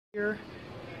Here,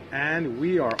 and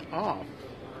we are off.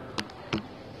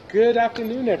 Good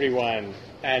afternoon, everyone,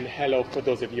 and hello for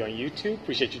those of you on YouTube.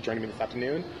 Appreciate you joining me this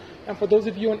afternoon. And for those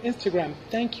of you on Instagram,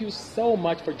 thank you so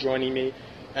much for joining me.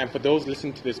 And for those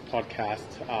listening to this podcast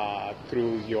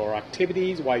through your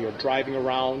activities while you're driving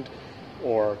around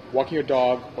or walking your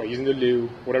dog or using the loo,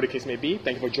 whatever the case may be,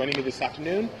 thank you for joining me this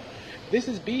afternoon. This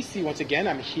is BC once again.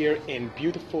 I'm here in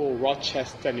beautiful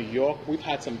Rochester, New York. We've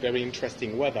had some very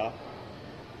interesting weather.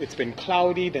 It's been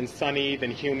cloudy, then sunny, then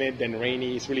humid, then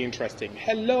rainy. It's really interesting.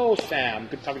 Hello, Sam.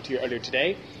 Good talking to you earlier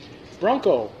today.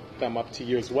 Bronco, thumb up to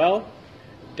you as well.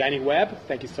 Danny Webb,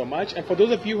 thank you so much. And for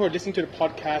those of you who are listening to the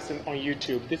podcast and on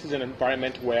YouTube, this is an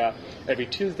environment where every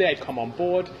Tuesday I come on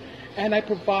board and I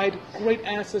provide great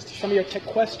answers to some of your tech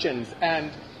questions. And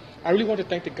I really want to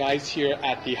thank the guys here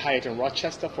at the Hyatt in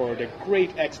Rochester for their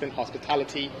great, excellent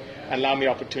hospitality and allowing me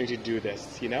the opportunity to do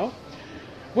this,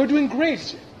 We're doing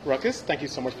great. Ruckus, thank you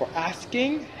so much for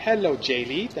asking. Hello,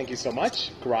 Jaylee, thank you so much.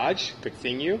 Garage, good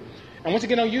seeing you. And once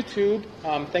again on YouTube,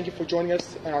 thank you for joining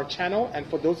us on our channel. And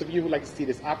for those of you who like to see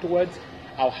this afterwards,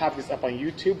 I'll have this up on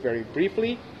YouTube very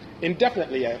briefly,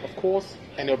 indefinitely, of course,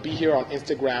 and it'll be here on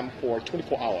Instagram for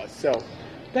 24 hours. So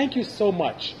thank you so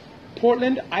much.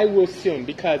 Portland, I will soon,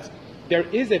 because there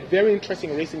is a very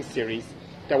interesting racing series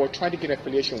that we're trying to get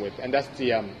affiliation with, and that's the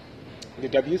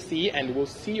WC, and we'll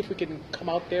see if we can come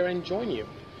out there and join you.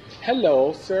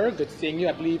 Hello, sir. Good seeing you.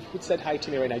 I believe who said hi to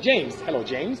me right now? James. Hello,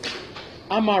 James.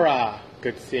 Amara.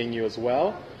 Good seeing you as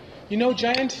well.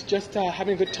 Giant, just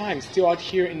having a good time. Still out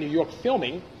here in New York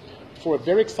filming for a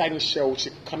very exciting show which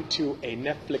should come to a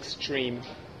Netflix stream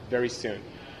very soon.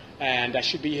 And I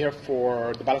should be here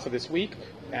for the balance of this week,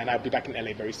 and I'll be back in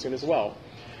LA very soon as well.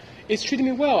 It's treating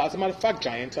me well. As a matter of fact,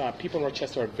 Giant, people in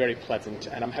Rochester are very pleasant,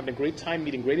 and I'm having a great time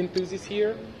meeting great enthusiasts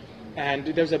here. And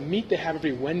there's a meet they have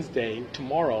every Wednesday,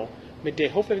 tomorrow, midday.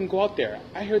 Hopefully I can go out there.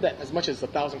 I heard that as much as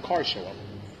 1,000 cars show up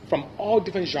from all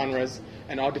different genres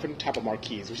and all different type of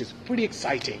marquees, which is pretty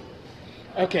exciting.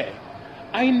 Okay,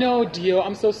 I know, Dio,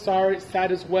 I'm so sorry,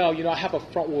 sad as well. I have a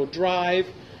front-wheel drive,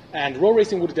 and road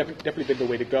racing would have definitely been the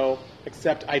way to go,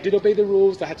 except I did obey the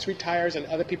rules. I had street tires, and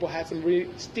other people had some really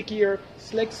stickier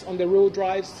slicks on their road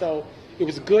drives, so it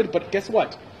was good. But guess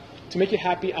what? To make you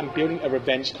happy, I'm building a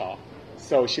revenge car.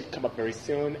 So it should come up very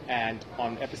soon, and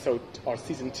on episode or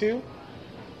season 2,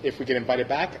 if we get invited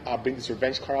back, I'll bring this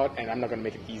revenge car out, and I'm not going to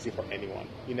make it easy for anyone,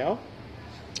 Yeah,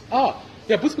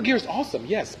 Boostable Gear is awesome,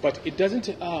 yes, but it doesn't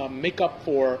make up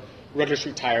for regular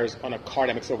street tires on a car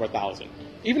that makes over 1,000.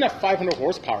 Even at 500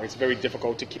 horsepower, it's very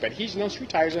difficult to keep adhesion on street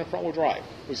tires in a front-wheel drive,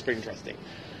 which is pretty interesting.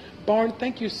 Barn,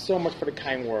 thank you so much for the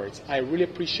kind words. I really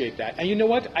appreciate that. And you know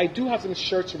what? I do have some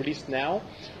shirts released now.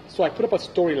 So I put up a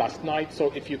story last night.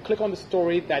 So if you click on the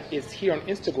story that is here on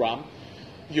Instagram,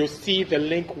 you'll see the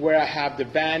link where I have the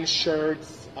van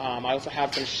shirts. I also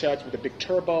have some shirts with the big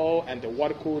turbo and the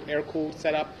water-cooled, air-cooled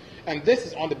setup. And this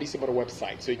is on the BC Motor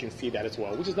website, so you can see that as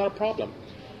well, which is not a problem.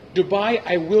 Dubai,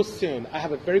 I will soon. I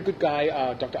have a very good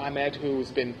guy, Dr. Ahmed,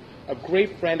 who's been a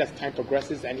great friend as time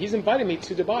progresses, and he's invited me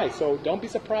to Dubai. So don't be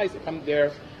surprised if I'm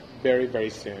there very, very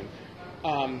soon.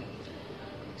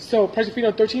 So, Project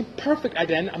Freedom 13, perfect,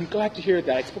 Aden. I'm glad to hear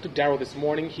that. I spoke to Daryl this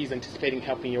morning. He's anticipating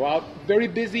helping you out. Very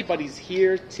busy, but he's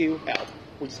here to help,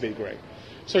 which is very great.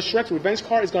 So, Shrek's revenge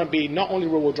car is going to be not only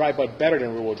rear-wheel drive, but better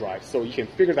than rear-wheel drive. So you can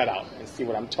figure that out and see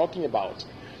what I'm talking about.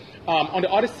 On the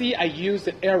Odyssey, I used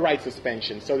an air ride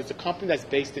suspension. So it's a company that's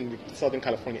based in the Southern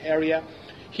California area.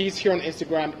 He's here on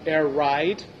Instagram, Air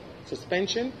Ride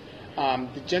Suspension.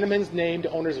 The gentleman's name, the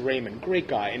owner is Raymond. Great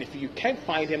guy. And if you can't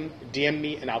find him, DM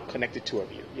me and I'll connect the two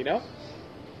of you,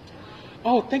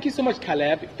 Oh, thank you so much,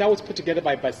 Caleb. That was put together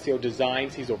by Basil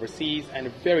Designs. He's overseas and a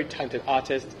very talented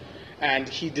artist. And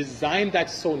he designed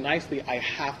that so nicely, I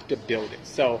have to build it.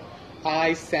 So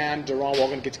I, Sam, Duran, we're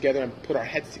going to get together and put our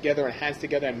heads together and hands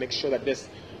together and make sure that this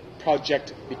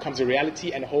project becomes a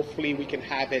reality. And hopefully we can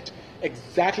have it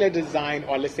exactly as designed,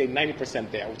 or let's say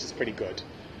 90% there, which is pretty good.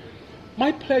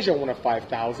 My pleasure, one of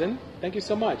 5,000. Thank you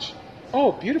so much.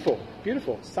 Oh, beautiful,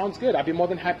 beautiful. Sounds good. I'd be more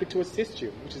than happy to assist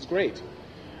you, which is great.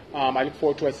 I look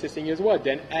forward to assisting you as well,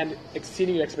 then, and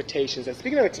exceeding your expectations. And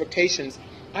speaking of expectations,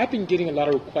 I've been getting a lot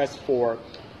of requests for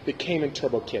the Cayman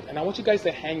Turbo Kit, and I want you guys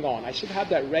to hang on. I should have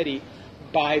that ready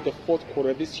by the 4th quarter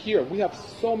of this year. We have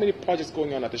so many projects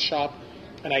going on at the shop,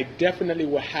 and I definitely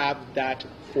will have that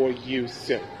for you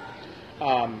soon.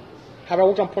 Have I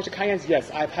worked on Porsche Cayennes? Yes,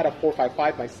 I've had a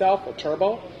 455 myself, a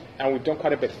turbo, and we've done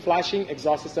quite a bit. Flashing,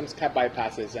 exhaust systems, cab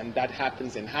bypasses, and that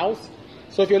happens in-house.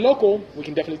 So if you're local, we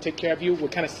can definitely take care of you. We're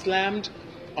kind of slammed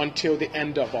until the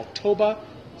end of October.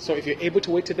 So if you're able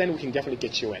to wait till then, we can definitely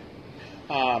get you in.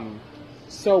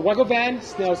 So Waggle Van,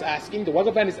 Snell's asking, the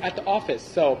Waggle Van is at the office.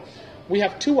 So we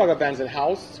have 2 Waggle Vans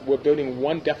in-house. We're building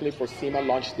one definitely for SEMA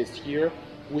launch this year,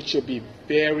 which will be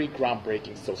very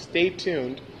groundbreaking. So stay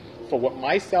tuned for what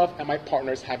myself and my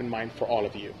partners have in mind for all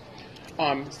of you.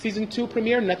 Season 2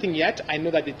 premiere, nothing yet. I know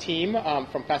that the team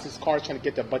from Fastest Car is trying to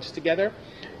get their budgets together.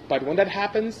 But when that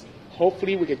happens,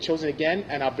 hopefully we get chosen again,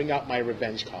 and I'll bring out my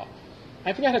revenge car.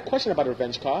 I think I had a question about a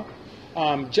revenge car.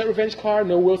 Jet revenge car,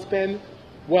 no wheel spin.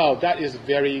 Well, that is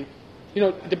very,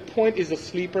 the point is a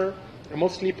sleeper. And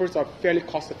most sleepers are fairly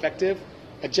cost effective.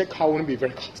 A jet car wouldn't be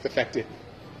very cost effective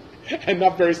and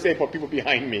not very safe for people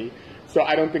behind me. So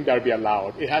I don't think that would be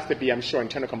allowed. It has to be, I'm sure,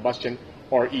 internal combustion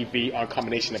or EV or a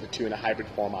combination of the two in a hybrid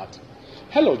format.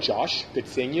 Hello, Josh. Good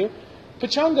seeing you.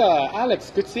 Pachanga,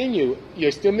 Alex, good seeing you.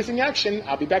 You're still missing action.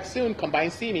 I'll be back soon. Come by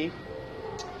and see me.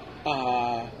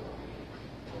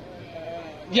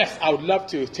 Yes, I would love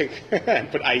to take and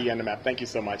put IE on the map. Thank you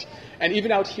so much. And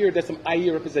even out here, there's some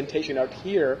IE representation out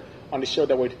here on the show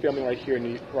that we're filming right here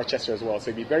in Rochester as well.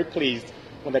 So I'd be very pleased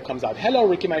when that comes out. Hello,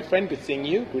 Ricky, my friend. Good seeing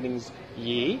you. Greetings,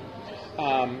 Yi.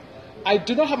 I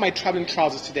do not have my traveling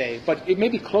trousers today, but it may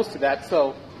be close to that.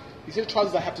 So you see the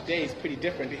trousers I have today is pretty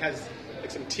different. It has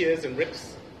like some tears and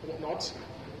rips and whatnot.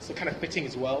 So kind of fitting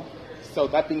as well. So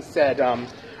that being said,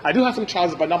 I do have some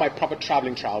trousers, but not my proper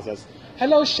traveling trousers.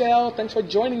 Hello, Shell. Thanks for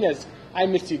joining us. I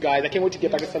missed you guys. I can't wait to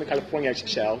get back to Southern California,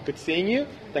 Shell. Good seeing you.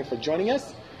 Thanks for joining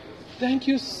us. Thank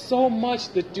you so much,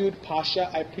 the dude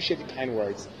Pasha. I appreciate the kind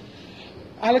words.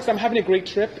 Alex, I'm having a great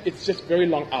trip. It's just very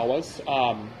long hours.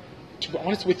 To be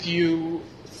honest with you,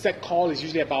 set call is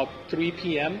usually about 3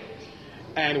 p.m.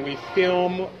 And we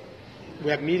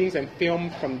have meetings and film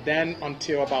from then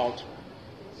until about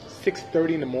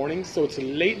 6:30 in the morning. So it's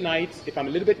late nights. If I'm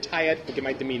a little bit tired, forgive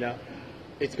my demeanor.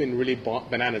 It's been really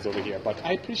bananas over here, but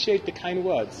I appreciate the kind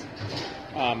words.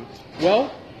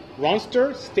 Well,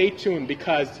 Ronster, stay tuned,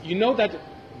 because you know that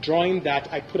drawing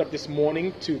that I put up this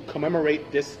morning to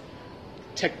commemorate this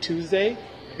Tech Tuesday,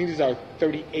 I think this is our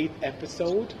 38th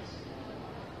episode.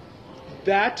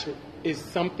 That is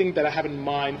something that I have in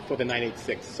mind for the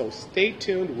 986. So stay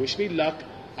tuned, wish me luck.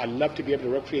 I'd love to be able to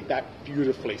recreate that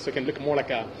beautifully so it can look more like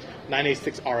a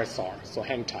 986 RSR. So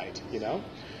hang tight,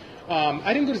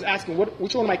 I didn't go just asking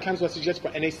which one of my cams would I suggest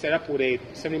for NA setup with a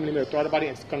 70mm throttle body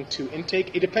and skunk 2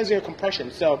 intake. It depends on your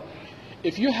compression. So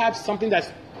if you have something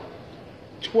that's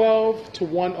 12 to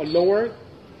 1 or lower,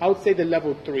 I would say the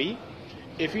level 3.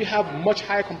 If you have much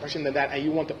higher compression than that and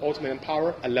you want the ultimate in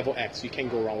power, a level X. You can't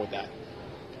go wrong with that.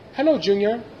 Hello,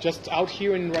 Junior. Just out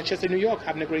here in Rochester, New York,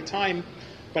 having a great time.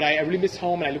 But I really miss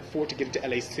home, and I look forward to getting to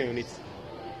LA soon.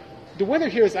 The weather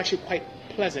here is actually quite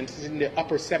pleasant. It's in the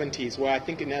upper 70s, where I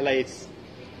think in LA it's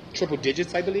triple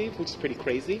digits, I believe, which is pretty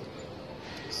crazy.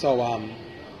 So,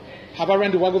 have I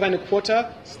run the Waggle Van a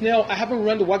quarter? Snell, I haven't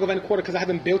run the Waggle Van a quarter because I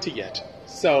haven't built it yet.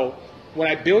 So, when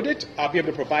I build it, I'll be able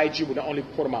to provide you with not only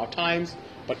quarter-mile times,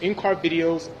 but in-car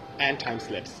videos and time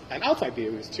slips, and outside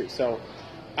videos too. So,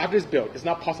 after it's built, it's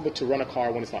not possible to run a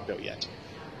car when it's not built yet.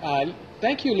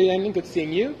 Thank you, Leon. Good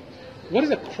seeing you. What is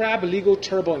a crab legal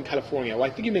turbo in California? Well,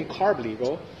 I think you mean carb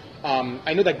legal.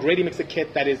 I know that Grady makes a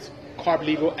kit that is carb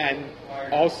legal, and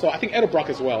also I think Edelbrock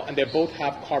as well, and they both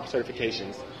have carb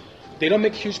certifications. They don't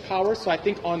make huge power, so I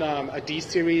think on a D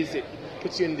series it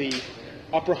puts you in the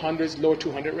upper hundreds, lower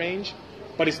 200 range,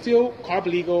 but it's still carb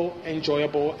legal,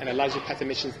 enjoyable, and allows you to pass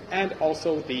emissions and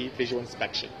also the visual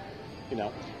inspection.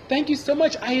 Thank you so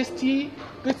much, IST.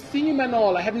 Good seeing you,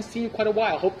 Manol. I haven't seen you quite a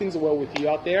while. Hope things are well with you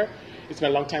out there. It's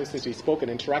been a long time since we spoke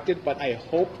and interacted, but I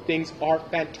hope things are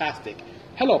fantastic.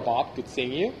 Hello, Bob. Good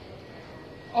seeing you.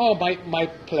 Oh, my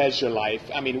pleasure, life.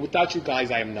 I mean, without you guys,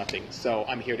 I am nothing. So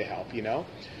I'm here to help,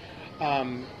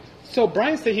 So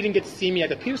Brian said he didn't get to see me at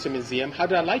the Peterson Museum. How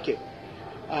did I like it?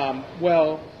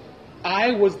 Well,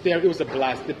 I was there. It was a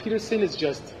blast. The Peterson is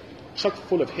just chock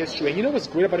full of history. And you know what's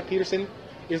great about the Peterson?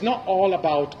 It's not all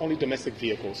about only domestic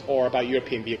vehicles or about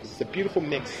European vehicles. It's a beautiful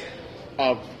mix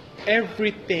of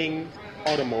everything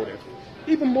automotive.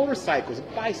 Even motorcycles,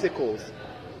 bicycles.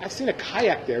 I've seen a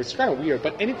kayak there. It's kind of weird,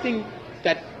 but anything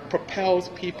that propels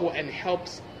people and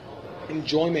helps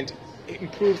enjoyment,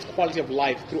 improves quality of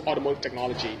life through automotive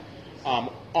technology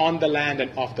on the land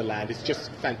and off the land. It's just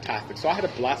fantastic. So I had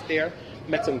a blast there.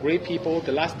 Met some great people.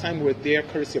 The last time we were there,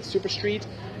 courtesy of Super Street,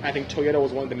 I think Toyota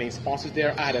was one of the main sponsors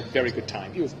there. I had a very good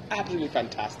time. It was absolutely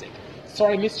fantastic.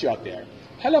 Sorry I missed you out there.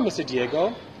 Hello, Mr.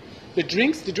 Diego. The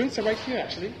drinks are right here,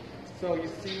 actually. So you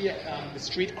see the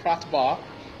street craft bar,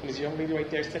 and there's a young lady right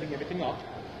there setting everything up.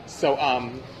 So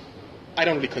I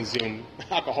don't really consume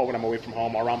alcohol when I'm away from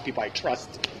home or around people I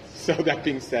trust. So that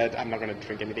being said, I'm not going to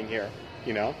drink anything here,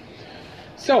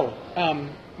 So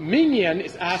Minion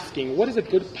is asking, what is a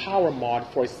good power mod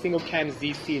for a single cam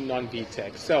ZC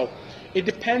non-VTEC? So it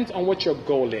depends on what your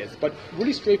goal is, but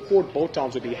really straightforward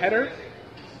bolt-ons would be header,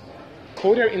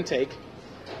 cold air intake,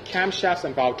 camshafts,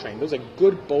 and valve train. Those are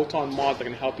good bolt-on mods that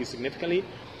can help you significantly.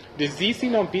 The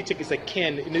ZC non-VTEC is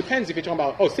akin, it depends if you're talking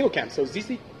about, single cam. So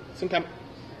ZC single cam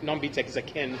non-VTEC is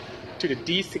akin to the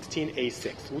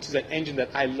D16A6, which is an engine that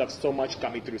I love so much,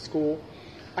 got me through school.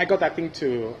 I got that thing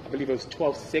to, I believe it was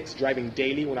 12.6, driving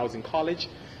daily when I was in college.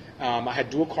 I had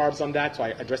dual carbs on that, so I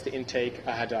addressed the intake.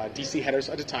 I had DC headers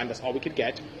at the time, that's all we could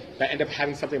get. But I ended up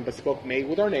having something bespoke made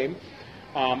with our name.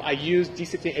 I used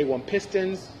D16A1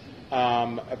 pistons,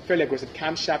 a fairly aggressive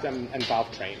camshaft, and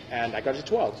valve train. And I got it to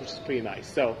 12, which is pretty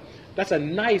nice. So that's a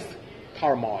nice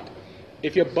power mod.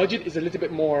 If your budget is a little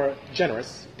bit more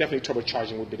generous, definitely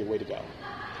turbocharging would be the way to go.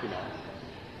 You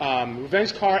know,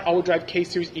 Revenge Car, all-wheel drive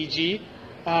K-Series EG.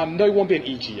 No, it won't be an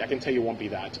EG. I can tell you it won't be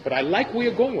that. But I like where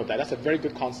you're going with that. That's a very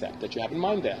good concept that you have in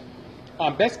mind there.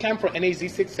 Best cam for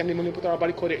NAZ6, 70mm with our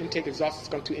body coated intake exhaust has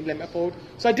gone to inlet manifold.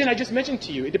 So I just mentioned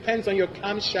to you, it depends on your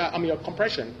your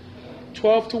compression.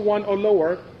 12 to 1 or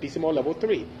lower, DC motor level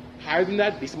 3. Higher than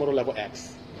that, DC motor level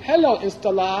X. Hello,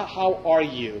 Installa. How are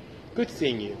you? Good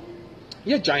seeing you.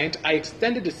 Yeah, Giant, I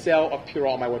extended the sale of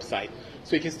Purell on my website.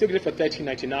 So you can still get it for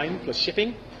 $13.99 plus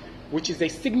shipping, which is a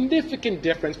significant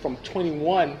difference from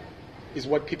 $21 is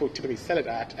what people typically sell it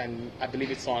at, and I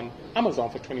believe it's on Amazon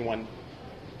for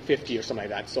 $21.50 or something like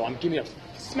that. So I'm giving a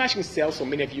smashing sale so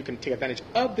many of you can take advantage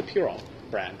of the Purell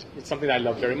brand. It's something that I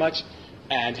love very much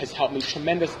and has helped me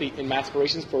tremendously in my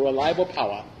aspirations for reliable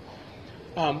power.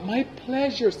 My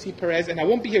pleasure, C. Perez, and I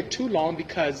won't be here too long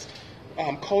because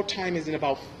call time is in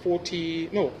about 40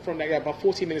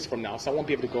 minutes from now, so I won't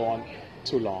be able to go on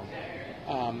too long.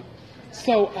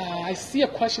 So I see a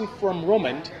question from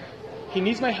Roman. He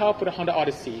needs my help with a Honda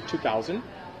Odyssey 2000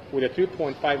 with a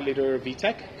 3.5 liter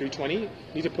VTEC 320.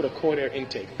 Need to put a cold air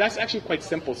intake. That's actually quite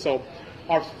simple. So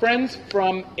our friends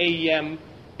from AEM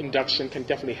Induction can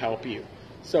definitely help you.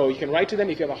 So you can write to them.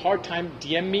 If you have a hard time,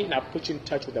 DM me and I'll put you in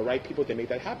touch with the right people to make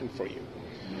that happen for you.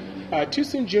 Too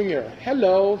Soon Jr.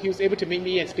 Hello. He was able to meet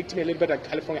me and speak to me a little bit at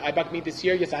California IBOC meet this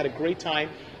year. Yes, I had a great time.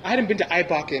 I hadn't been to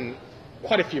IBOC in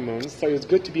quite a few moons, so it was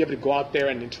good to be able to go out there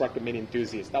and interact with many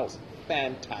enthusiasts. That was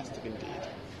fantastic indeed.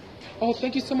 Oh,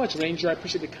 thank you so much, Ranger. I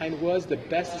appreciate the kind words. The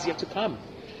best is yet to come.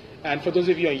 And for those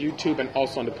of you on YouTube and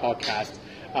also on the podcast,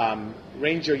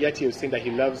 Ranger Yeti was saying that he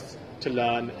loves to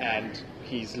learn, and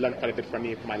he's learned quite a bit from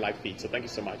me for my live feed, so thank you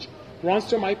so much.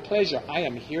 Ronster, my pleasure. I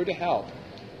am here to help.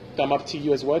 Thumb up to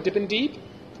you as well, Dip and Deep,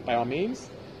 by all means.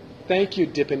 Thank you,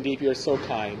 Dip and Deep. You're so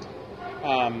kind.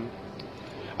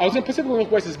 I was in Pacific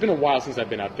Northwest. It's been a while since I've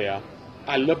been out there.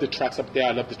 I love the tracks up there.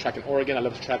 I love the track in Oregon. I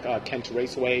love the track Kent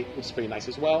Raceway, which is pretty nice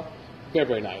as well. Very,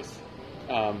 very nice.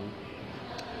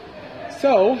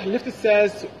 So, Lifted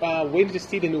says, waiting to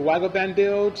see the new Wago van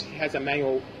build. He has a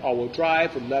manual all-wheel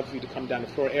drive. Would love for you to come down to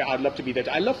Florida. I'd love to be there.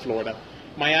 I love Florida.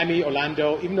 Miami,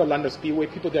 Orlando, even though Orlando Speedway,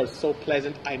 people there are so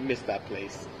pleasant. I miss that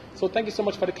place. So thank you so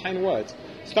much for the kind words.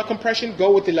 Stock compression,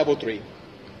 go with the level 3.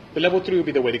 The level 3 will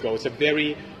be the way to go. It's a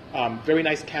very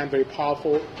nice cam, very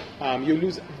powerful. You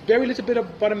lose very little bit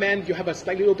of bottom end. You have a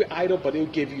slightly little bit idle, but it'll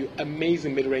give you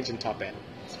amazing mid-range and top end.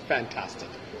 It's fantastic.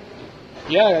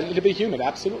 Yeah, a little bit humid,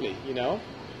 absolutely, you know.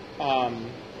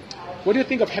 What do you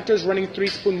think of Hector's running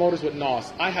 3-spoon motors with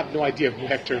NOS? I have no idea who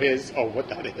Hector is or what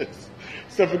that is.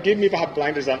 So forgive me if I have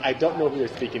blinders on. I don't know who you're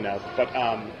speaking of, but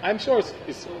I'm sure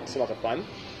it's a lot of fun.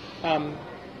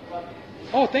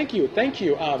 Oh, thank you.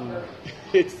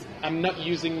 I'm not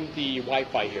using the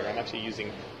Wi-Fi here. I'm actually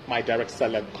using my direct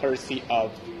cellular, courtesy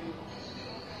of,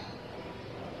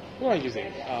 what am I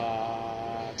using?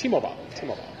 T-Mobile,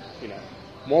 you know.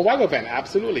 More Wago van,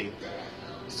 absolutely.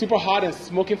 Super hot and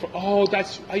smoking for,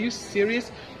 are you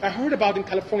serious? I heard about in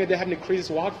California they're having the craziest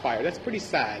wildfire. That's pretty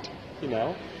sad, you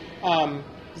know.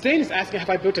 Zane is asking, have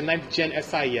I built a 9th Gen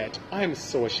SI yet? I am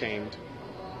so ashamed.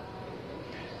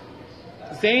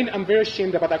 Zane, I'm very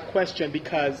ashamed about that question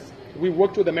because we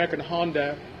worked with American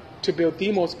Honda to build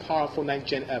the most powerful 9th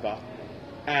Gen ever.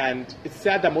 And it's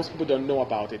sad that most people don't know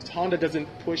about it. Honda doesn't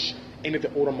push any of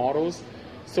the older models.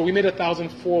 So we made a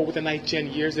 1004 with a 9th Gen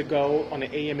years ago on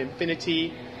an AM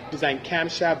Infinity, designed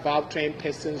camshaft, valve train,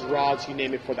 pistons, rods, you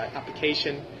name it for that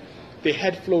application. The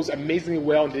head flows amazingly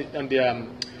well on the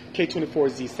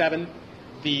K24 Z7.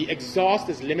 The exhaust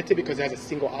is limited because it has a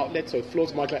single outlet, so it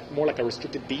flows more like a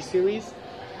restricted B series.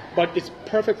 But it's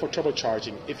perfect for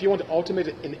turbocharging. If you want the ultimate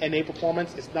in NA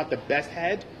performance, it's not the best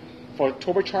head. For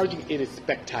turbocharging, it is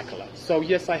spectacular. So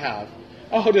yes, I have.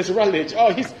 Oh, there's Rutledge. Oh,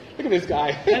 look at this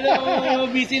guy. Hello,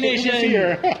 BC Nation. He's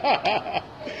here.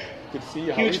 Good to see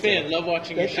you. How Huge are you, fan. sir? Love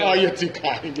watching your show. Oh, you're too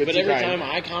kind. You're But too every kind. time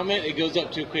I comment, it goes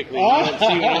up too quickly. You don't see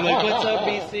it. I'm like, what's up,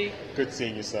 BC? Good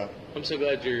seeing you, sir. I'm so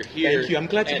glad you're here. Thank you. I'm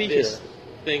glad to at be this here.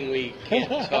 thing we can't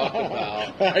talk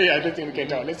about. Yeah, I don't think we can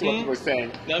talk. Let's see what people are saying.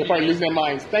 That'd They're be probably nice. losing their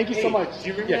minds. Thank you Hey, so much. do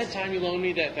you remember Yes. that time you loaned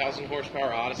me that 1,000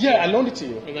 horsepower Odyssey? Yeah, I loaned it to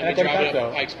you. And And I let me got drive it it back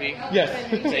up though. Pikes Peak? Yes.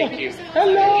 Thank you.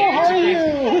 Hello, how are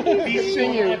you? He's Good so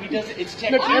seeing you. happy. It's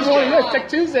Tech Look, Tuesday. everyone, yes, Tech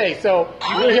Tuesday. So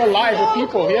we're here live with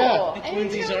people. Yeah. It's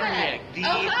Lindsay Zarniak. The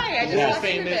hi, I just Yeah. world watched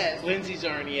famous this. Lindsay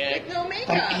Zarniak. No From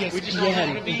makeup. We just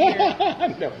happened to be here.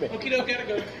 ESPN. No, thank Okay, no, gotta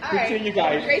go. All Good seeing you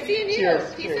guys. Great seeing you.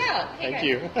 Cheers. Peace Cheers. out. Hey,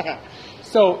 Thank guys. you.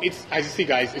 So it's, as you see,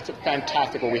 guys, it's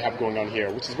fantastic what we have going on here,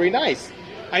 which is very nice.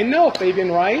 I know, Fabian,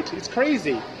 right? It's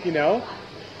crazy, you know.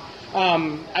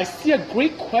 I see a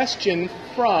great question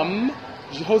from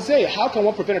Jose. How can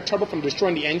one prevent a turbo from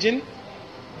destroying the engine?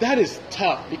 That is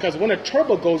tough because when a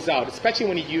turbo goes out, especially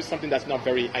when you use something that's not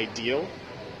very ideal,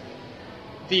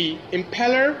 the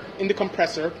impeller in the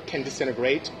compressor can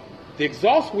disintegrate. The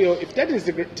exhaust wheel, if that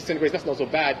disintegrates, that's not so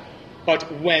bad. But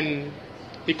when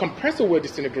the compressor wheel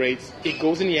disintegrates, it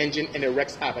goes in the engine and it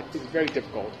wreaks havoc. It's very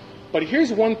difficult. But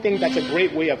here's one thing that's a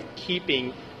great way of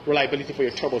keeping reliability for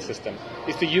your turbo system,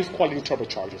 is to use quality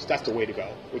turbochargers. That's the way to go,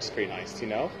 which is pretty nice, you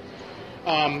know.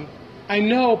 I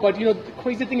know, but you know, the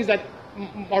crazy thing is that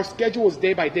our schedule is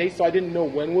day by day, so I didn't know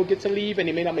when we'll get to leave, and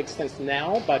it may not make sense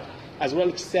now, but as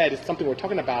Relic said, it's something we're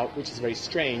talking about, which is very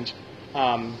strange.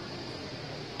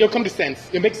 It'll come to sense.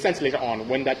 It'll make sense later on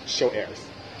when that show airs.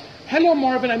 Hello,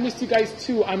 Marvin. I missed you guys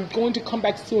too. I'm going to come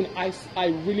back soon. I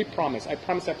really promise. I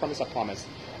promise.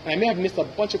 And I may have missed a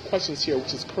bunch of questions here,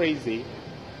 which is crazy.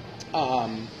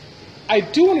 I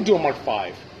do want to do a Mark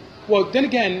V. Well, then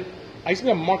again, I used to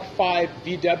be a Mark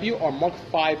V VW or Mark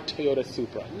V Toyota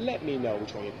Supra. Let me know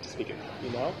which one you're speaking of,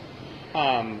 you know?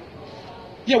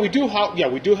 Yeah, we do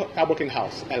have work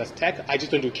in-house, LS Tech. I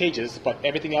just don't do cages, but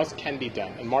everything else can be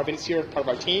done. And Marvin is here, part of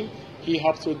our team. He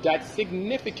helps with that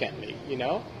significantly, you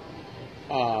know?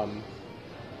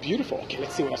 Beautiful. Okay,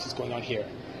 let's see what else is going on here.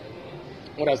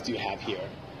 What else do you have here?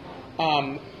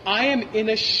 I am in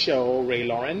a show, Ray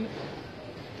Lauren,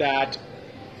 that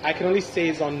I can only say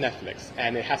is on Netflix,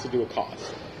 and it has to do with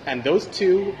cars. And those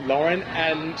two, Lauren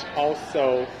and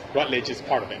also Rutledge, is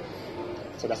part of it.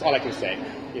 So that's all I can say,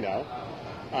 you know.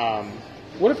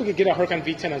 What if we could get a Huracan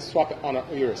V10 and swap it on our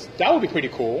Urus? That would be pretty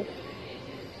cool.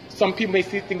 Some people may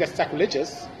think that's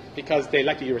sacrilegious because they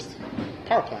like the Urus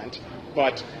power plant,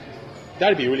 but that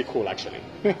would be really cool, actually.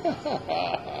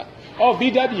 Oh,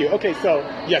 VW. Okay, so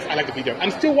yes, I like the VW.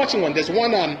 I'm still watching one. There's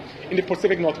one in the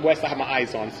Pacific Northwest I have my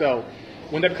eyes on. So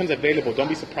when that becomes available, don't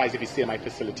be surprised if you see it at my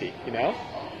facility, you know?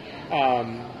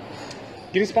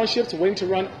 Getting sponsorships, waiting to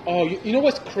run. Oh, you know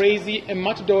what's crazy? And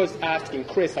Matador is asking,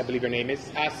 Chris, I believe your name is,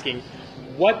 asking,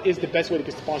 what is the best way to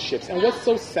get sponsorships? And what's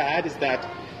so sad is that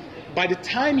by the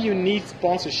time you need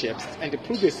sponsorships and to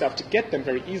prove yourself to get them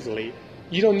very easily,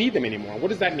 you don't need them anymore. What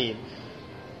does that mean?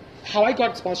 How I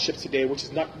got sponsorships today, which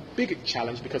is not a big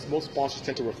challenge because most sponsors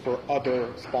tend to refer other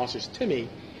sponsors to me,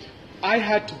 I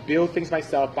had to build things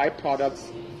myself, buy products,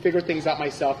 figure things out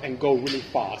myself, and go really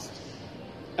fast.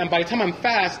 And by the time I'm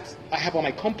fast, I have all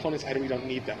my components, I really don't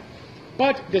need them.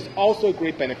 But there's also a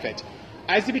great benefit.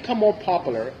 As you become more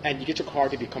popular and you get your car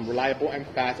to become reliable and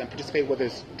fast and participate, whether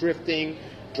it's drifting,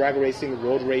 drag racing,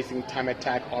 road racing, time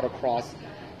attack, autocross,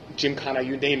 gymkhana,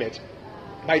 you name it,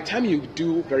 by the time you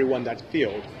do very well in that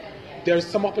field, there's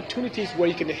some opportunities where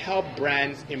you can help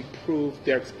brands improve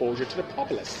their exposure to the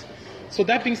populace. So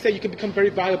that being said, you can become very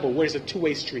valuable where it's a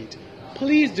two-way street.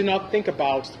 Please do not think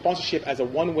about sponsorship as a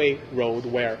one-way road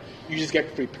where you just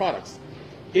get free products.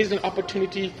 It is an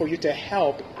opportunity for you to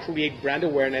help create brand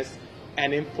awareness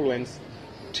and influence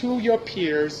to your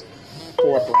peers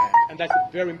for a brand. And that's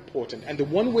very important. And the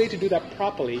one way to do that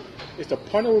properly is to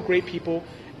partner with great people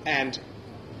and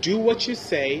do what you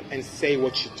say and say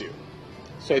what you do.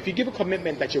 So if you give a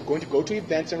commitment that you're going to go to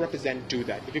events and represent, do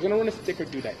that. If you're going to run a sticker,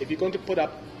 do that. If you're going to put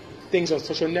up things on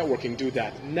social networking, do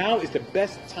that. Now is the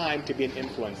best time to be an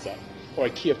influencer or a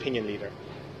key opinion leader.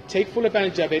 Take full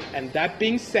advantage of it. And that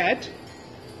being said,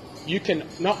 you can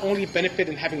not only benefit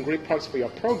in having great products for your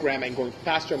program and going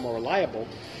faster and more reliable,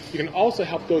 you can also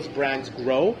help those brands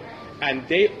grow, and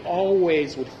they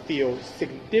always would feel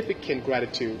significant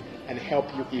gratitude and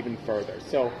help you even further.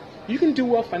 So you can do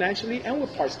well financially and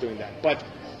with parts doing that, but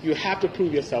you have to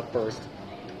prove yourself first.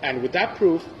 And with that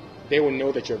proof, they will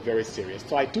know that you're very serious.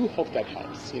 So I do hope that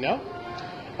helps, you know?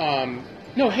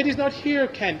 No, Hetty's not here,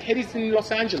 Kent. Hetty's in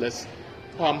Los Angeles,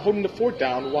 holding the fort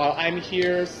down while I'm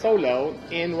here solo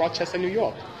in Rochester, New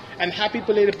York. And happy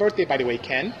belated birthday, by the way,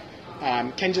 Ken.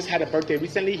 Ken just had a birthday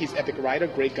recently. He's Epic Rider,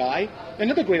 great guy.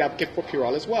 Another great advocate for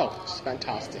Purell as well, which is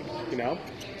fantastic, you know.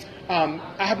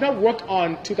 I have not worked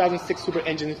on 2006 Super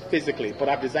engines physically, but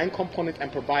I've designed components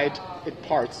and provide it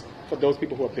parts for those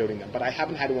people who are building them, but I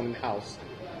haven't had one in-house.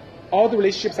 All the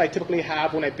relationships I typically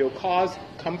have when I build cars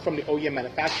come from the OEM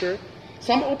manufacturer,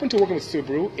 so I'm open to working with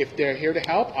Subaru. If they're here to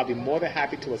help, I'll be more than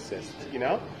happy to assist, you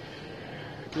know.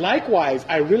 Likewise,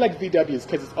 I really like VWs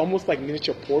because it's almost like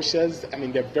miniature Porsches. I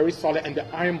mean, they're very solid, and the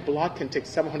iron block can take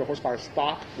 700 horsepower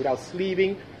stock without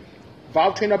sleeving.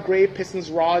 Valve train upgrade, pistons,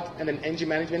 rod, and an engine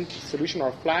management solution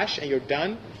or flash, and you're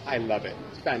done. I love it.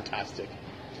 It's fantastic.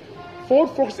 Ford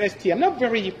Focus ST. I'm not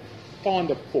very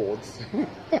fond of Fords.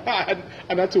 I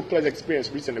had too pleasant experience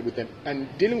recently with them, and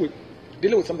dealing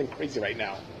with something crazy right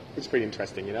now. It's pretty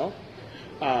interesting, you know.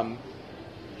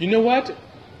 You know what?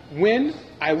 When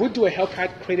I would do a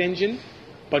Hellcat crate engine,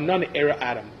 but not an Aero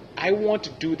Atom. I want to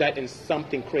do that in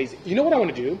something crazy. You know what I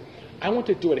want to do? I want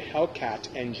to do a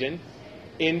Hellcat engine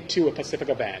into a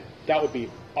Pacifica van. That would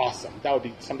be awesome. That would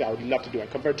be something I would love to do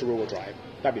and convert to rear-wheel drive.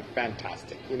 That'd be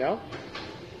fantastic, you know?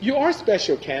 You are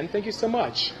special, Ken. Thank you so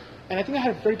much. And I think I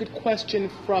had a very good question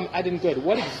from Adam Good.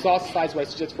 What exhaust size would I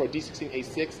suggest for a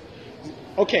D16A6?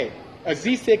 Okay, a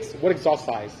Z6, what exhaust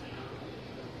size?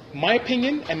 My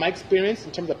opinion and my experience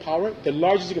in terms of power, the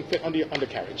largest you can fit under your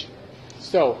undercarriage.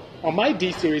 So on my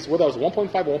D series, whether it was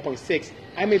 1.5 or 1.6,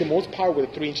 I made the most power with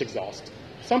a 3-inch exhaust.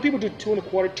 Some people do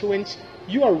 2.25, 2-inch.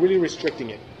 You are really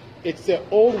restricting it. It's the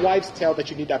old wives' tale that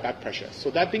you need that back pressure.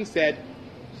 So that being said,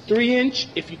 3-inch,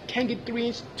 if you can get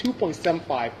 3-inch,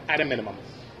 2.75 at a minimum,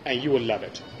 and you will love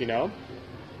it, you know?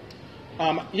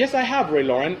 Yes, I have Ray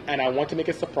Lauren, and I want to make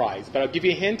a surprise, but I'll give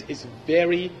you a hint. It's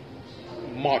very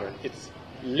modern. It's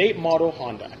late model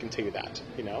Honda, I can tell you that,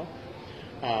 you know.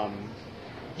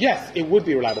 Yes, it would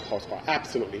be a reliable horsepower,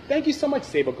 absolutely. Thank you so much,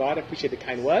 Saber God. I appreciate the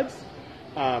kind words.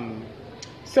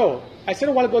 So, I said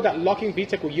a while ago that locking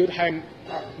VTEC will yield high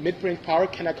mid-range power.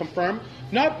 Can I confirm?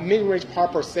 Not mid-range power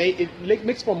per se. It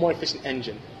makes for a more efficient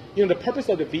engine. You know, the purpose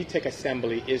of the VTEC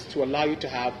assembly is to allow you to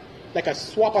have like a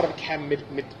swap out of cam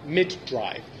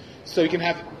mid-drive. So you can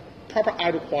have proper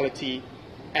idle quality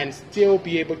and still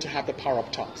be able to have the power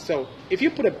up top. So if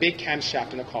you put a big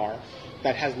camshaft in a car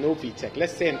that has no VTEC,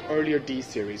 let's say an earlier D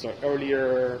series or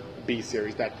earlier B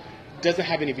series that doesn't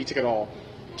have any VTEC at all,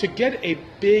 to get a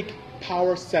big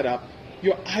power setup,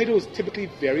 your idle is typically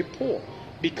very poor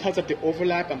because of the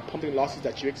overlap and pumping losses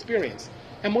that you experience.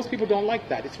 And most people don't like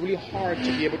that. It's really hard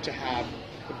to be able to have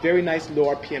a very nice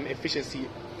low RPM efficiency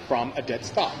from a dead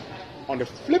stop. On the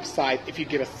flip side, if you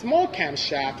get a small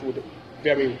camshaft with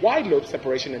very wide lobe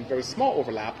separation and very small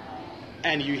overlap,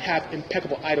 and you have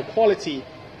impeccable idle quality,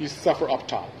 you suffer up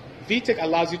top. VTEC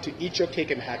allows you to eat your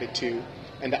cake and have it too,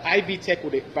 and the iVTEC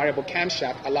with a variable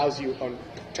camshaft allows you, on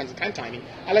transient timing,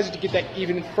 allows you to get that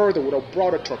even further with a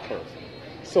broader torque curve.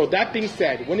 So that being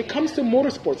said, when it comes to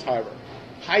motorsports, however,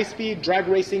 high-speed drag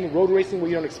racing, road racing, where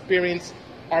you don't experience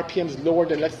RPMs lower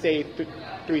than, let's say,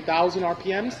 3,000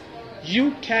 RPMs,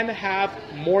 you can have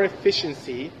more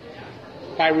efficiency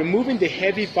by removing the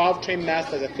heavy valve train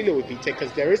mass that's affiliated with VTEC,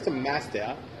 because there is some mass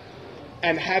there,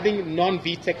 and having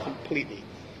non-VTEC completely.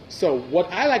 So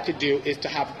what I like to do is to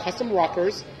have custom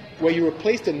rockers where you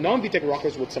replace the non-VTEC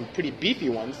rockers with some pretty beefy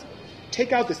ones,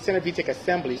 take out the center VTEC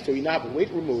assembly so you now have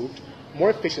weight removed, more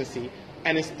efficiency,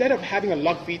 and instead of having a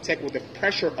locked VTEC with the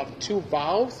pressure of 2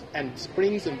 valves and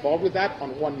springs involved with that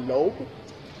on one lobe,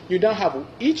 you now have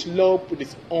each lobe with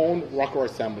its own rocker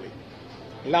assembly.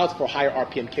 Allows for higher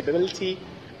RPM capability,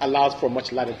 allows for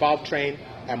much lighter valve train,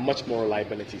 and much more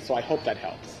reliability. So I hope that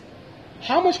helps.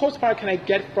 How much horsepower can I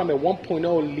get from a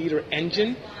 1.0 liter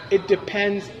engine? It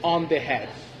depends on the head.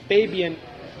 Fabian,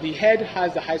 the head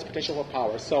has the highest potential for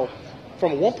power. So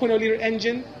from a 1.0 liter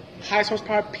engine, highest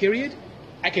horsepower period,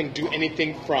 I can do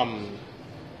anything from,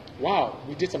 wow,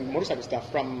 we did some motorcycle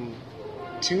stuff, from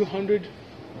 200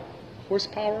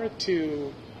 horsepower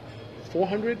to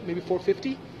 400, maybe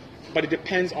 450. But it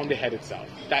depends on the head itself.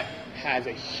 That has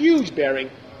a huge bearing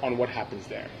on what happens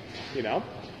there, you know.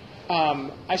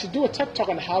 I should do a tech talk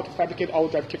on how to fabricate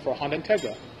all-wheel drive kit for a Honda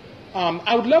Integra.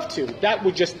 I would love to. That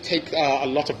would just take a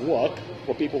lot of work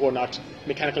for people who are not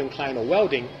mechanically inclined or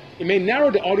welding. It may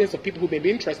narrow the audience of people who may be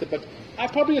interested, but I'll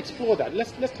probably explore that.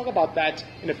 Let's talk about that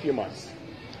in a few months.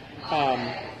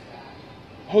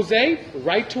 Jose,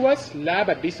 write to us,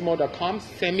 lab@bcmo.com.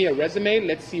 Send me a resume.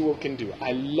 Let's see what we can do.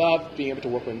 I love being able to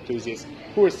work with enthusiasts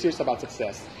who are serious about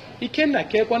success. Thanks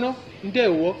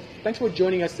for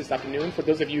joining us this afternoon. For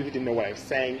those of you who didn't know what I was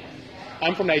saying,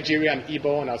 I'm from Nigeria, I'm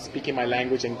Igbo, and I was speaking my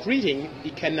language and greeting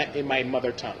Ikenna in my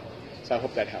mother tongue. So I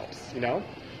hope that helps, you know.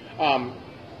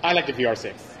 I like the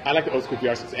VR6. I like the old school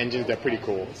VR6 engines. They're pretty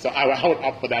cool. So I would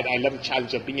opt for that. I love the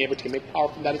challenge of being able to make power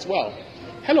from that as well.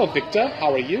 Hello, Victor.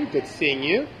 How are you? Good seeing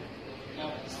you.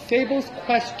 Sable's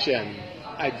question.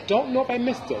 I don't know if I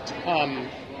missed it.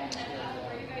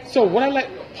 So what I like,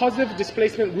 positive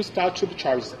displacement root style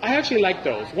superchargers. I actually like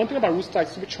those. One thing about root style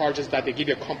superchargers is that they give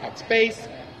you a compact space.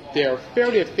 They're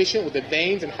fairly efficient with the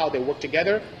vanes and how they work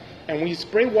together. And when you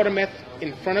spray water meth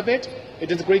in front of it, it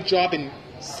does a great job in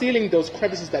sealing those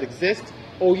crevices that exist.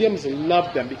 OEMs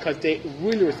love them because they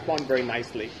really respond very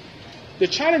nicely. The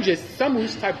challenge is some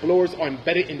roost type blowers are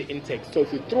embedded in the intake, so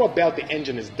if you throw a belt, the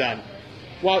engine is done.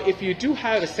 While if you do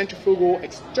have a centrifugal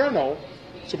external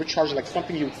supercharger, like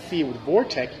something you would see with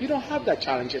Vortec, you don't have that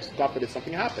challenge if, God forbid,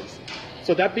 something happens.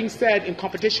 So that being said, in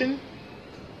competition,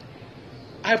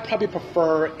 I probably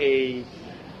prefer a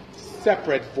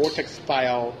separate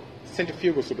Vortec-style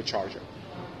centrifugal supercharger.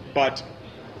 But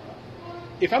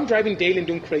if I'm driving daily and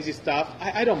doing crazy stuff,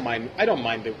 I don't mind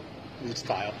the root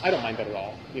style. I don't mind that at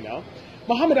all, you know.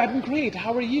 Mohammed, I've been great.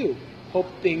 How are you? Hope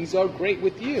things are great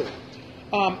with you.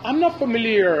 I'm not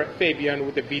familiar, Fabian,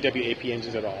 with the VW AP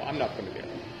engines at all. I'm not familiar.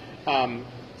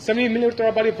 70mm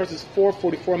throttle body versus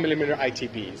 444mm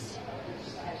ITBs.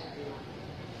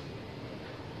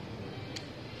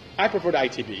 I prefer the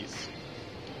ITBs.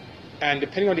 And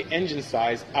depending on the engine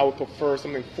size, I would prefer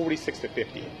something 46 to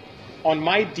 50. On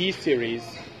my D series,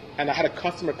 and I had a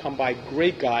customer come by,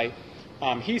 great guy.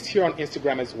 He's here on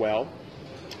Instagram as well.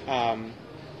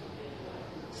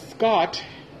 Scott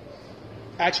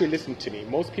actually listened to me.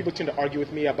 Most people tend to argue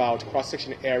with me about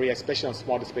cross-section area, especially on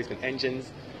small displacement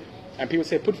engines. And people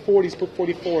say, put 40s, put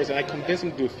 44s, and I convinced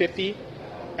him to do 50.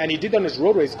 And he did that on his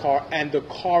road race car, and the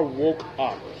car woke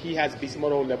up. He has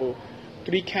Bisimoto level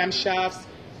 3 camshafts.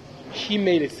 He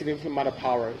made a significant amount of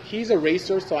power. He's a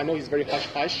racer, so I know he's very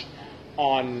hush-hush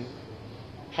on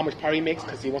how much power he makes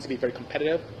because he wants to be very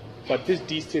competitive. But this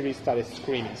D series started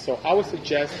screaming. So I would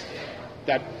suggest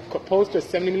that opposed to a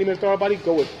 70mm throttle body,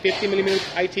 go with 50mm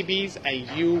ITBs,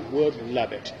 and you would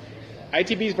love it.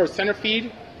 ITBs versus center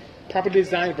feed, properly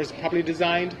designed versus properly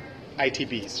designed,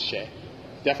 ITBs, Shay.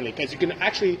 Definitely, because you can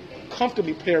actually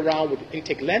comfortably play around with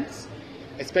intake lengths,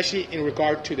 especially in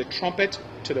regard to the trumpet,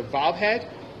 to the valve head,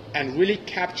 and really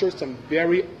capture some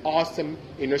very awesome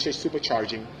inertia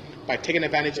supercharging by taking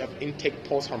advantage of intake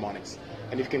pulse harmonics.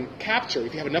 And if you can capture,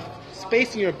 if you have enough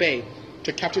space in your bay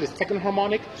to capture the second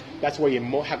harmonic, that's where you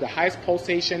have the highest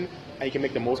pulsation and you can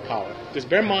make the most power. Just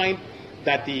bear in mind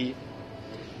that the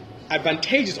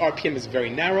advantageous RPM is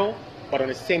very narrow, but on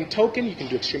the same token, you can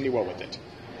do extremely well with it.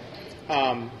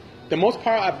 The most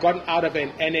power I've gotten out of an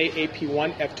NA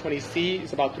AP1 F20C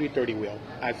is about 330 wheel.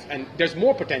 And there's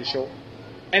more potential.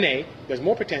 NA, there's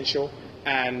more potential,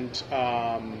 and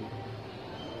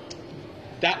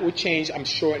that will change, I'm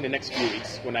sure, in the next few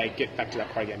weeks when I get back to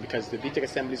that car again, because the VTEC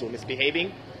assemblies were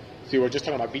misbehaving. So we were just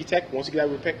talking about VTEC. Once you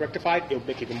get that rectified, it'll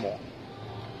make even more.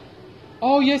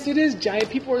 Oh, yes, it is, Giant.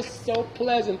 People are so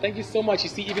pleasant. Thank you so much. You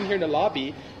see, even here in the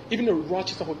lobby, even the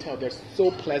Rochester Hotel, they're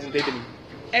so pleasant. They've been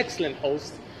excellent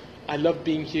hosts. I love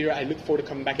being here. I look forward to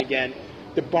coming back again.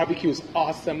 The barbecue is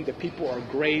awesome. The people are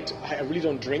great. I really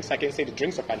don't drink, so I can't say the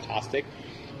drinks are fantastic.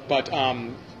 But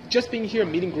just being here,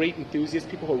 meeting great enthusiasts,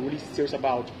 people who are really serious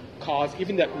about cars.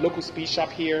 Even that local speed shop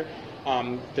here,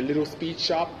 the little speed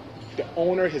shop, the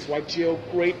owner, his wife Jill,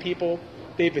 great people.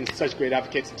 They've been such great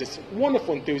advocates, just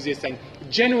wonderful enthusiasts, and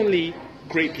genuinely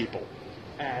great people.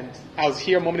 And I was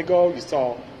here a moment ago. You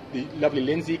saw the lovely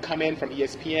Lindsay come in from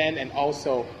ESPN, and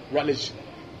also Rutledge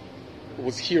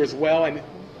was here as well, and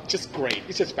just great.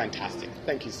 It's just fantastic.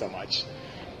 Thank you so much.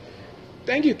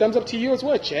 Thank you. Thumbs up to you as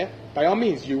well, Che. By all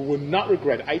means, you will not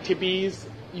regret ITBs.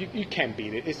 You can't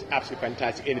beat it. It's absolutely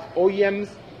fantastic. And if OEMs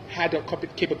had the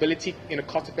capability in a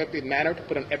cost-effective manner to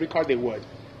put on every car, they would.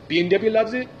 BMW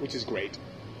loves it, which is great.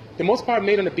 The most power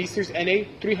made on the B Series NA,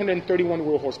 331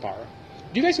 wheel horsepower.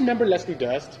 Do you guys remember Leslie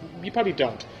Dust? You probably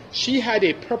don't. She had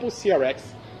a purple CRX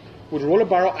with roller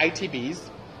barrel ITBs,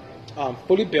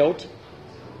 fully built,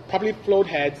 properly flowed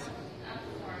heads,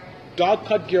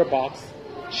 dog-cut gearbox.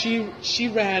 She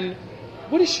ran,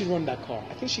 what did she run that car?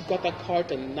 I think she got that car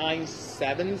to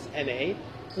 9.7s NA,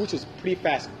 which is pretty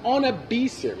fast, on a B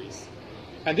Series.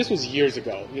 And this was years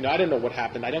ago. You know, I don't know what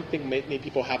happened. I don't think many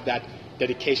people have that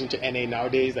dedication to NA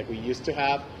nowadays like we used to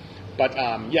have. But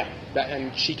yeah,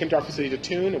 and she came to our facility to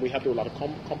tune, and we helped her with a lot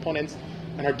of components.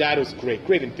 And her dad was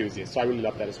great enthusiast, so I really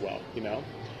love that as well, you know.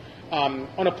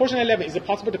 On a Porsche 911, is it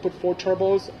possible to put 4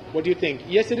 turbos? What do you think?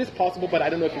 Yes, it is possible, but I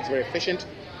don't know if it's very efficient,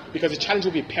 because the challenge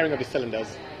will be pairing of the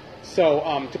cylinders. So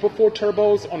to put 4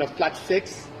 turbos on a flat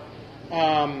 6,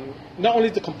 Not only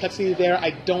is the complexity there,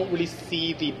 I don't really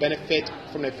see the benefit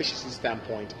from an efficiency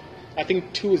standpoint. I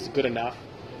think 2 is good enough.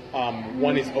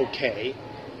 1 is okay.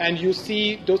 And you'll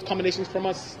see those combinations from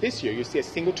us this year. You'll see a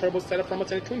single turbo setup from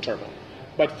us and a twin turbo.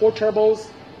 But 4 turbos,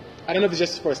 I don't know if it's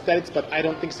just for aesthetics, but I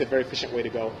don't think it's a very efficient way to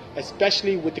go,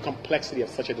 especially with the complexity of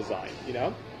such a design, you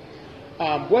know?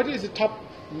 What is the top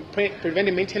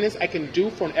preventive maintenance I can do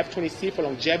for an F20C for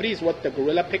longevity is what the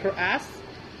Gorilla Picker asks.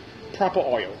 Proper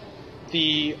oil.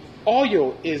 The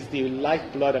oil is the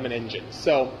lifeblood of an engine.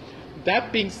 So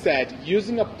that being said,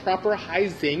 using a proper high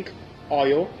zinc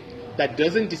oil that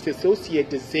doesn't disassociate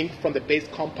the zinc from the base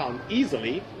compound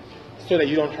easily so that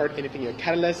you don't hurt anything in your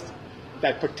catalyst,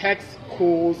 that protects,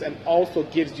 cools, and also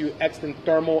gives you excellent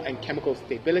thermal and chemical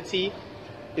stability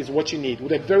is what you need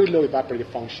with a very low evaporative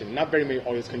function. Not very many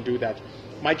oils can do that.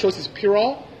 My choice is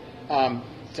Purol.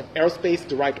 It's an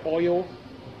aerospace-derived oil,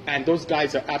 and those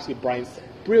guys are absolutely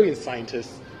brilliant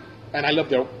scientists, and I love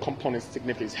their components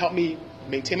significantly. It's helped me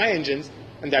maintain my engines,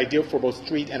 and they're ideal for both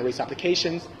street and race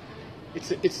applications.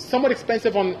 It's somewhat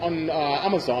expensive on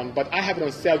Amazon, but I have it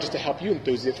on sale just to help you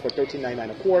enthusiasts for $13.99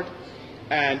 a quart.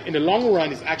 And in the long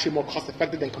run, it's actually more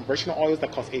cost-effective than conventional oils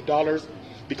that cost $8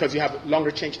 because you have longer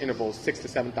change intervals, 6,000 to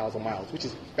 7,000 miles, which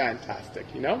is fantastic,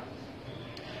 you know?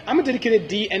 I'm a dedicated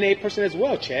DNA person as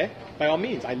well, Che, by all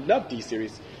means. I love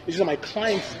D-Series. It's just that my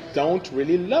clients don't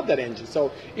really love that engine.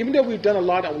 So even though we've done a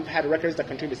lot and we've had records that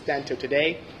continue to stand till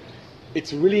today,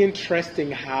 it's really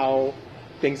interesting how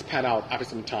things pan out after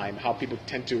some time, how people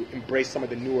tend to embrace some of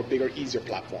the newer, bigger, easier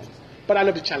platforms. But I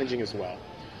love the challenging as well.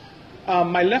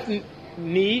 My left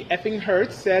knee effing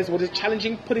hurts says, was it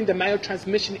challenging putting the manual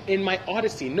transmission in my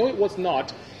Odyssey? No, it was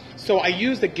not. So I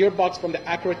used the gearbox from the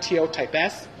Acura TL Type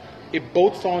S. It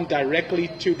bolts on directly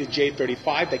to the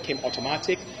J35 that came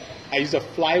automatic. I used a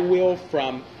flywheel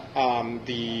from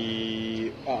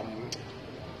the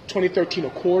 2013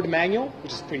 Accord manual,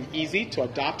 which is pretty easy to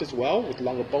adopt as well with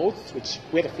longer bolts, which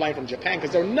we had to fly from Japan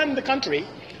because there were none in the country.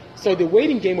 So the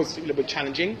waiting game was a little bit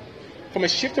challenging. From a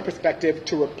shifter perspective,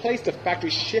 to replace the factory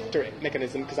shifter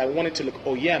mechanism, because I wanted to look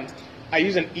OEM, I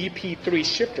used an EP3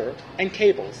 shifter and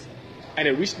cables. And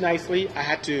it reached nicely. I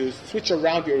had to switch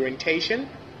around the orientation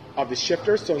of the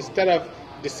shifter. So instead of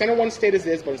the center one stayed as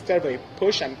is, but instead of a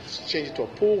push, I changed it to a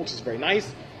pull, which is very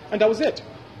nice. And that was it.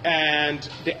 And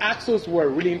the axles were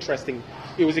really interesting.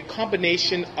 It was a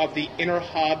combination of the inner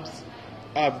hubs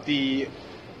of the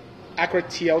Acura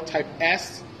TL Type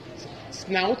S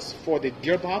snouts for the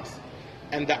gearbox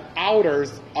and the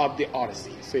outers of the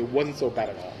Odyssey. So it wasn't so bad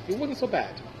at all. It wasn't so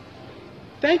bad.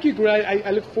 Thank you, Greg. I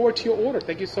look forward to your order.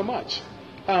 Thank you so much.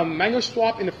 Manual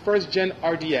swap in the first gen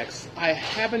RDX. I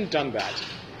haven't done that.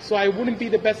 So I wouldn't be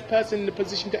the best person in the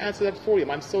position to answer that for you.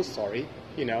 I'm so sorry,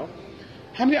 you know.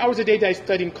 How many hours a day did I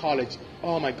study in college?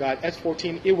 Oh my God,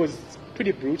 S14, it was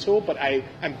pretty brutal, but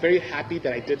I'm very happy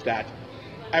that I did that.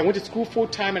 I went to school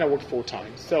full-time and I worked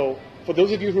full-time. So for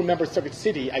those of you who remember Circuit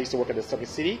City, I used to work at the Circuit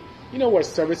City. You know where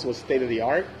service was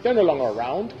state-of-the-art. They're no longer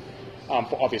around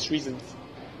for obvious reasons.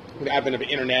 With the advent of the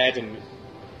internet and,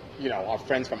 you know, our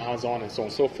friends from Amazon and so on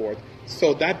and so forth.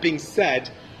 So that being said,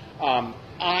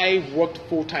 I worked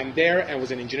full-time there and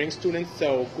was an engineering student.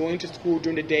 So going to school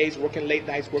during the days, working late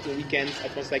nights, working weekends as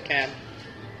much as I can.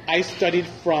 I studied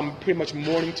from pretty much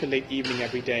morning to late evening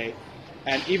every day.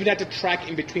 And even at the track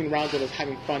in between rounds when I was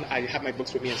having fun, I have my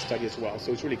books with me and study as well.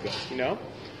 So it's really good, you know.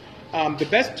 The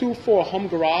best tool for a home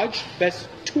garage, best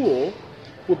tool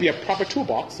would be a proper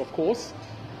toolbox, of course.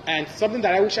 And something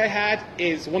that I wish I had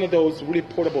is one of those really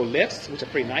portable lifts, which are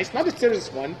pretty nice. Not the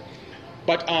serious one,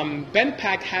 but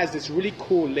Benpack has this really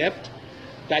cool lift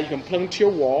that you can plug into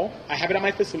your wall. I have it at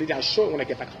my facility. I'll show it when I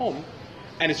get back home.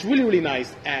 And it's really, really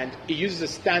nice. And it uses a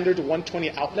standard 120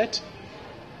 outlet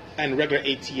and regular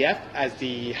ATF as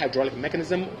the hydraulic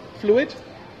mechanism fluid.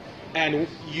 And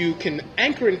you can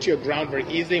anchor it into your ground very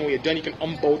easily. And when you're done, you can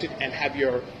unbolt it and have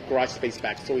your garage space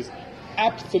back. So it's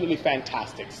absolutely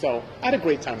fantastic. So I had a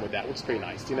great time with that, which is pretty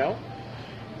nice, you know.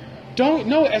 Don't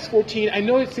know S14. I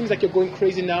know it seems like you're going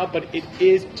crazy now, but it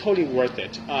is totally worth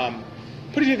it.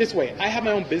 Put it this way. I have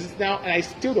my own business now, and I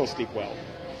still don't sleep well.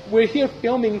 We're here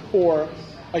filming for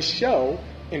a show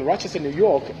in Rochester, New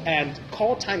York, and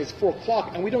call time is 4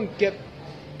 o'clock, and we don't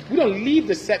leave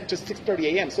the set until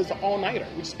 6:30 a.m., so it's an all-nighter,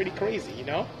 which is pretty crazy, you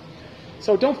know?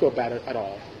 So don't feel bad at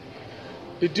all.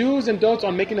 The do's and don'ts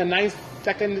on making a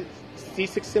 9-second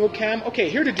C6 single cam. Okay,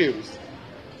 here are the do's.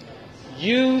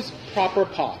 Use proper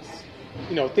pots.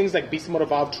 You know, things like Beast Motor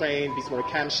valve train, Beast Motor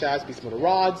camshafts, Beast Motor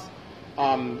rods.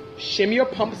 Shimmy your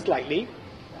pump slightly.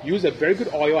 Use a very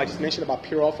good oil. I just mentioned about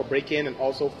Purol for break-in and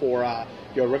also for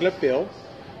your regular fill.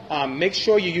 Make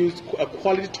sure you use a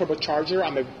quality turbocharger.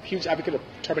 I'm a huge advocate of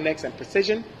Turbonex and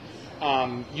Precision.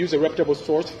 Use a reputable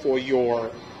source for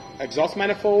your exhaust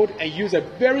manifold, and use a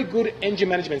very good engine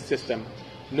management system.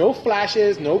 No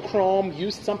flashes, no chrome.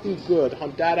 Use something good.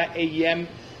 Hondata AEM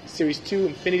Series 2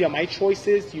 Infinity are my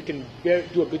choices. You can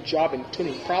do a good job in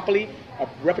tuning properly. A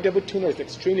reputable tuner is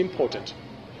extremely important.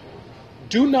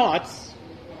 Do not,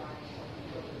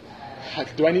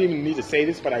 do I even need to say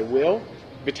this, but I will,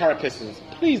 Vitara pistons.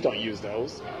 Please don't use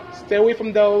those. Stay away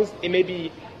from those. It may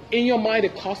be, in your mind, a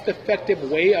cost-effective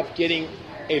way of getting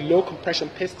a low compression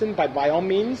piston, but by all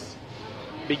means,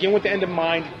 begin with the end in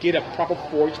mind. Get a proper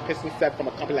forged piston set from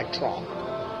a company like Tron.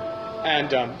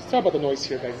 And sorry about the noise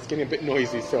here, guys. It's getting a bit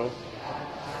noisy, so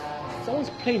someone's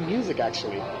playing music,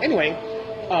 actually. Anyway,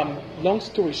 long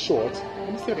story short,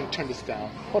 let me see if I can turn this down.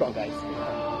 Hold on, guys.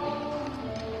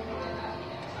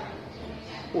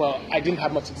 Well, I didn't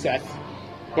have much success.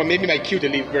 Well, maybe my cue to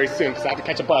leave very soon because I have to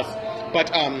catch a bus.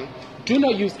 But do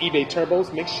not use eBay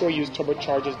turbos. Make sure you use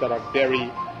turbochargers that are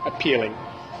very appealing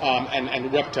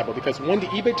and reputable. Because when the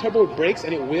eBay turbo breaks,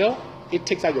 and it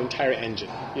takes out your entire engine,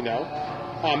 you know.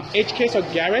 HKS or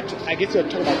Garrett, I guess you're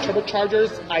talking about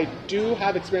turbochargers. I do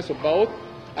have experience with both.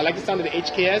 I like the sound of the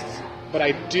HKS, but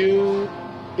I do,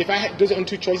 if I had those are only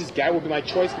two choices, Garrett would be my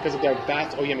choice because of their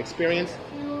vast OEM experience.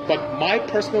 But my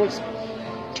personal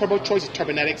turbo choice is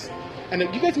Turbonetics. And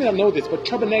you guys may not know this, but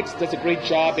Turbonex does a great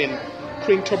job in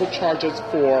creating turbochargers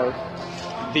for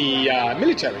the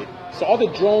military. So all the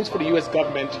drones for the U.S.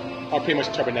 government are pretty much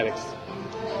Turbonetics.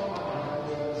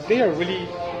 They are really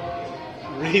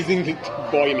raising the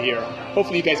volume here.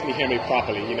 Hopefully you guys can hear me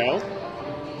properly, you know.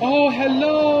 Oh,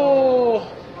 hello,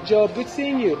 Joe. Good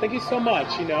seeing you. Thank you so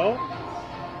much, you know.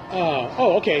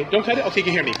 Oh, okay. Don't cut it? Okay, you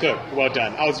can hear me. Good. Well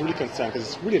done. I was really concerned because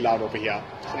it's really loud over here.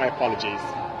 So my apologies.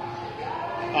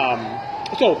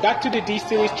 So back to the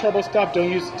D-Series turbo stuff.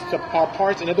 Don't use subpar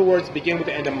parts. In other words, begin with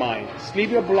the end in mind. Sleeve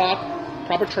your block,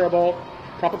 proper turbo,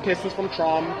 proper pistons from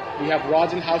Trom. We have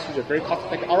rods in-house which are very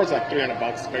cost-effective. Ours are like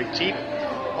 $300, very cheap.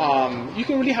 You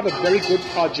can really have a very good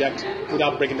project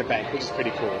without breaking the bank, which is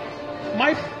pretty cool.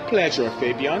 My pleasure,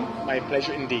 Fabian. My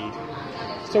pleasure indeed.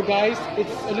 So guys,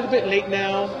 it's a little bit late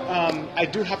now. I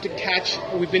do have to catch,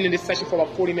 we've been in this session for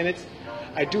about 40 minutes.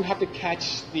 I do have to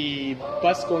catch the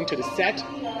bus going to the set,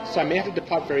 so I may have to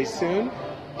depart very soon.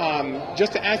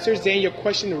 Just to answer, Zane, your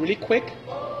question really quick.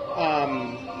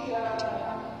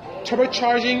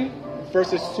 Turbocharging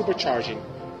versus supercharging.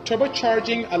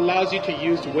 Turbocharging allows you to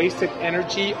use wasted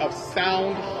energy of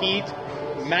sound, heat,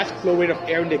 mass flow rate of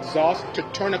air in the exhaust to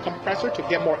turn a compressor to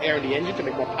get more air in the engine to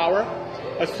make more power.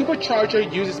 A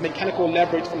supercharger uses mechanical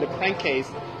leverage from the crankcase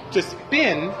to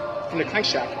spin, from the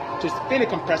crankshaft, to spin a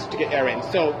compressor to get air in.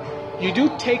 So you do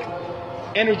take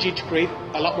energy to create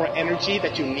a lot more energy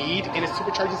that you need in a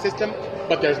supercharging system,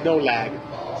 but there's no lag.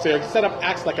 So your setup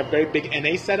acts like a very big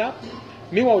NA setup.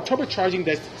 Meanwhile, with turbocharging,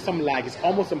 there's some lag. It's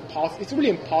almost impossible. It's really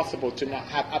impossible to not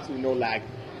have absolutely no lag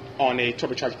on a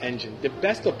turbocharged engine. The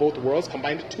best of both worlds,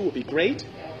 combined the two, would be great,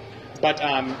 but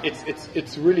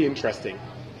it's really interesting.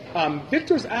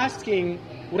 Victor's asking,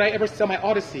 would I ever sell my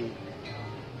Odyssey?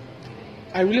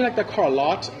 I really like that car a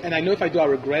lot, and I know if I do, I'll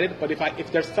regret it, but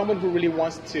if there's someone who really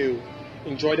wants to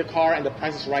enjoy the car and the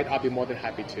price is right, I'll be more than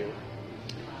happy to.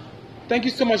 Thank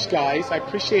you so much, guys. I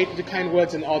appreciate the kind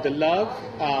words and all the love.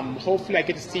 Hopefully I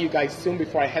get to see you guys soon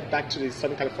before I head back to the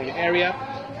Southern California area.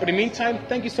 For the meantime,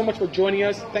 thank you so much for joining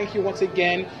us. Thank you once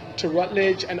again to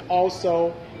Rutledge and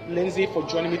also Lindsay for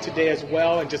joining me today as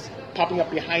well and just popping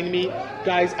up behind me.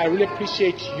 Guys, I really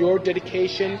appreciate your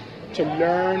dedication to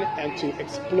learn and to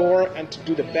explore and to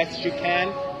do the best you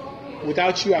can.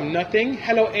 Without you, I'm nothing.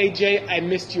 Hello, AJ. I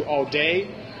missed you all day.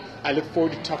 I look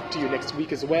forward to talking to you next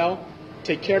week as well.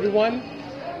 Take care, everyone.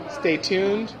 Stay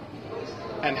tuned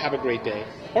and have a great day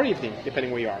or evening,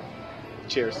 depending where you are.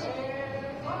 Cheers.